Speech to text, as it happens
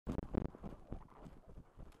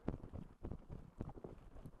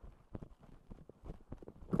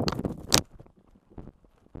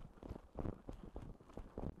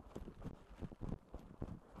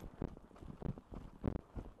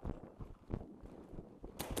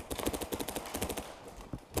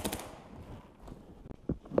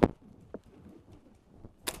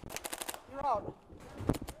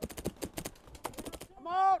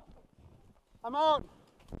I'm out.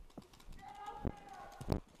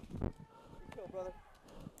 Good kill, brother.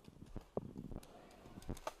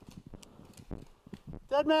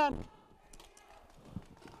 Dead man.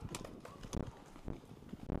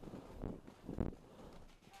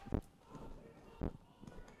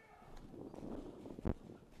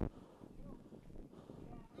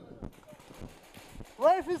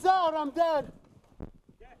 Rafe is out, I'm dead.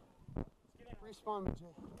 Okay. Respawn me, Jay.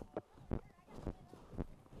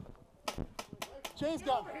 Jay's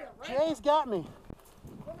got me.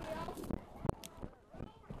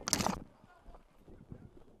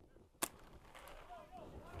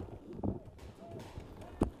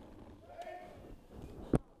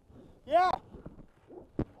 Yeah.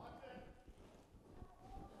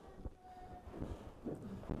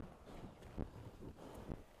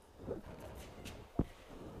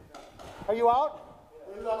 Are you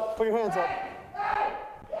out? Put your hands up.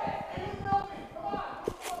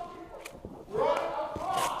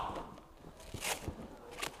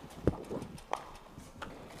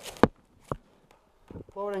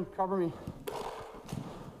 Loading, cover me.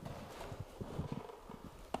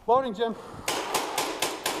 Loading, Jim.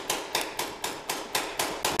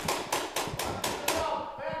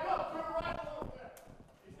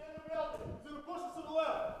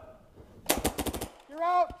 You're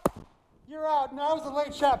out. You're out. No, that was a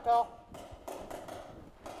late shot, pal.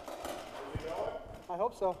 I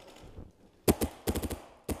hope so.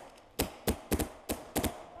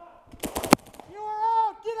 You are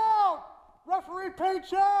out. Get out. Referee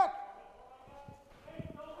paycheck.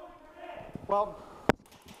 Well,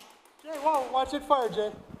 Jay, whoa, watch it fire,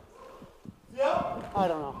 Jay. Yeah. I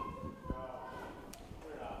don't know.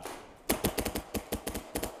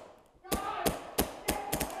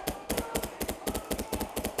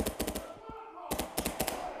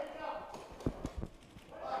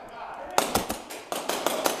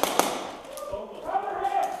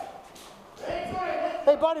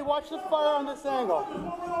 Hey, buddy, watch the fire on this angle.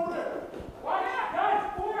 Why not, guys?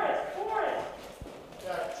 For it!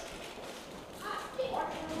 Yeah.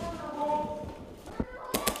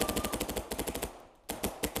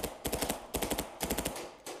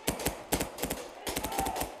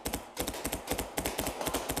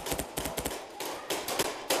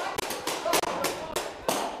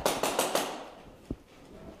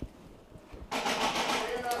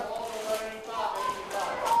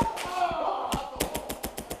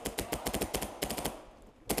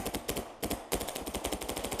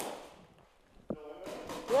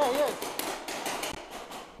 Yeah, he is.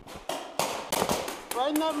 Right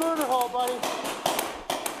in that murder hole, buddy.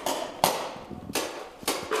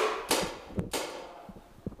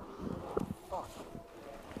 Fuck.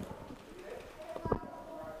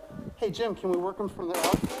 Hey, Jim, can we work him from the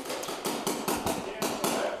outside?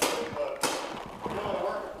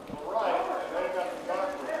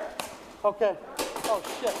 Okay. Oh,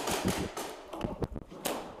 shit.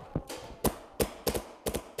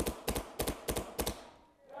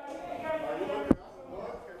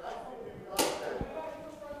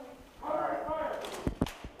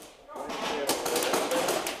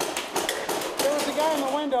 Guy in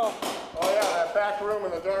the window. Oh yeah, that back room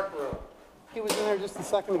in the dark room. He was in there just a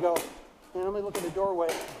second ago. And let me look at the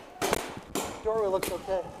doorway. The doorway looks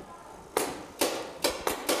okay.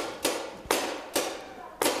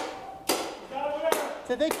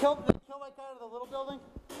 Did they kill that guy out of the little building?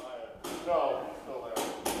 No, he's still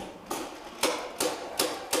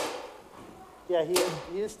there. Yeah,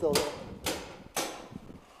 he is still there.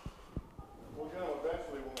 We'll get him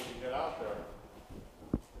eventually when we get out there.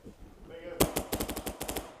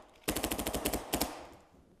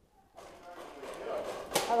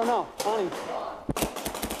 I don't know, honey.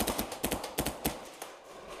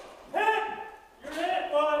 Hit! You're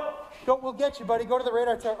hit, bud! Go, we'll get you, buddy. Go to the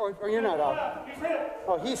radar tower, or you're not out. He's hit!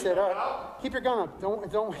 Oh, he said, all right. Keep your gun up. Don't.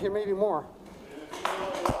 There may be more.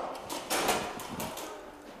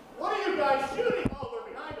 What are you guys shooting? Oh,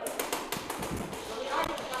 they're behind us. They're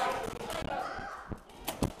behind us, guys.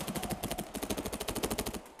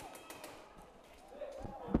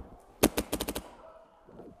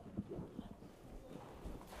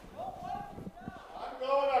 I'm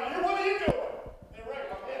going up. What are you doing? Hey, Rick,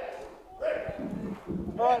 I'm in. Rick.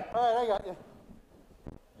 All right, I got you.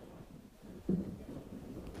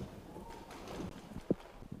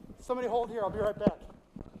 Somebody hold here. I'll be right back.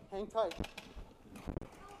 Hang tight.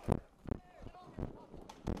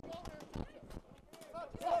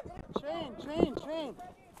 Chain.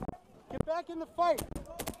 Get back in the fight.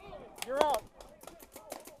 You're out.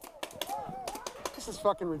 This is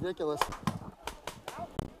fucking ridiculous.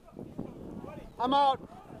 I'm out.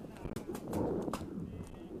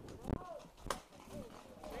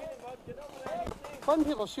 letting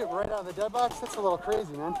people shoot right out of the dead box, that's a little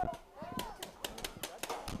crazy, man.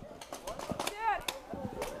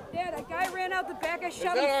 Dad, a guy ran out the back. I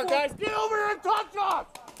shot Is that him. our guys? Get over here and touch us!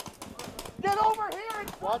 Get over here and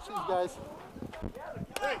Watch these guys.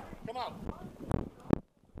 Hey, come on.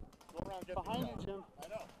 Go around, get Behind you, Jim. I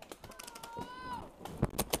know.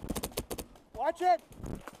 Watch it.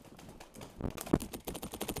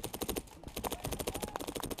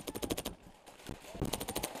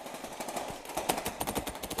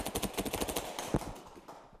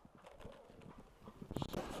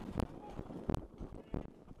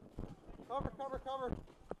 Cover, cover, cover.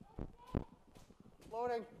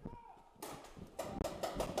 Loading.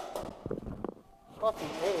 Fucking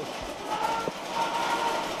A.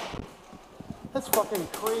 That's fucking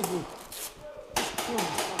crazy.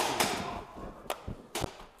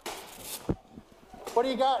 What do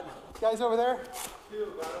you got? Guys over there?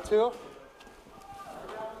 Two?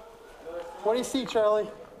 What do you see, Charlie?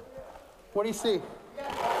 What do you see?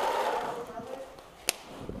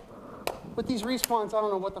 With these respawns, I don't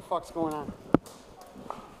know what the fuck's going on.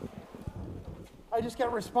 I just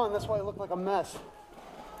got respawned, that's why I look like a mess.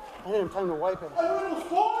 I didn't have time to wipe it. I heard it was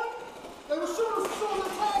falling. They were shooting us on the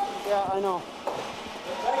top. Yeah, I know.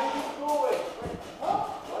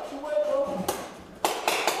 Watch your way, bro.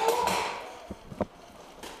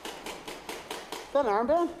 Is that an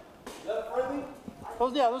armband? Is that friendly?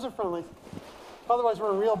 Those are friendlies. Otherwise,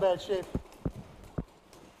 we're in real bad shape.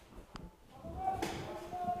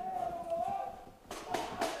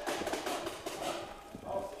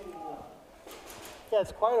 Yeah,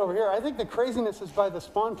 it's quiet over here. I think the craziness is by the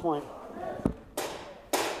spawn point.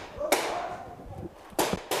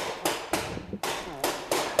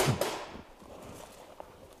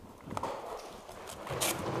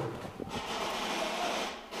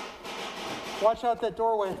 Watch out that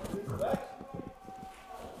doorway.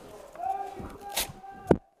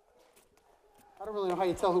 I don't really know how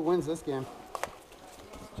you tell who wins this game.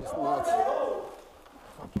 It's just nuts.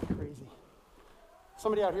 Fucking crazy.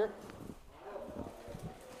 Somebody out here?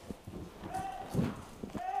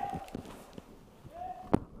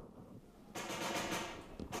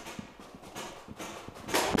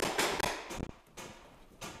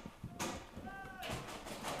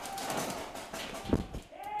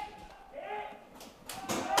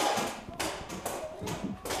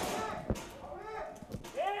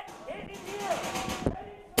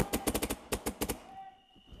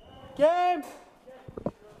 Game!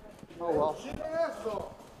 Oh well.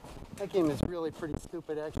 That game is really pretty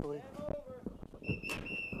stupid, actually.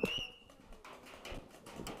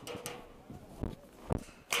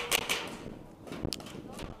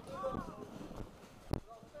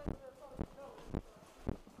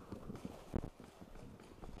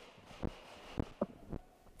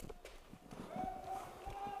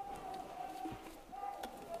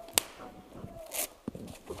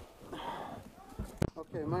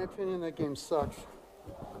 Okay, in my opinion, that game sucks.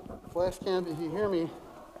 Flash camp, if you hear me,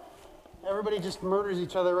 everybody just murders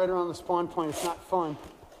each other right around the spawn point. It's not fun.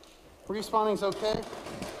 Respawning's okay,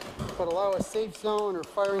 but allow a safe zone or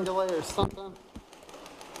firing delay or something.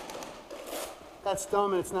 That's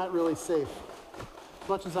dumb and it's not really safe. As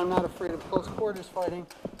much as I'm not afraid of close quarters fighting,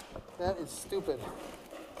 that is stupid.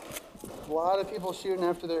 A lot of people shooting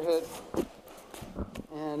after they're hit,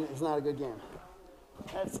 and it's not a good game.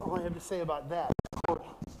 That's all I have to say about that.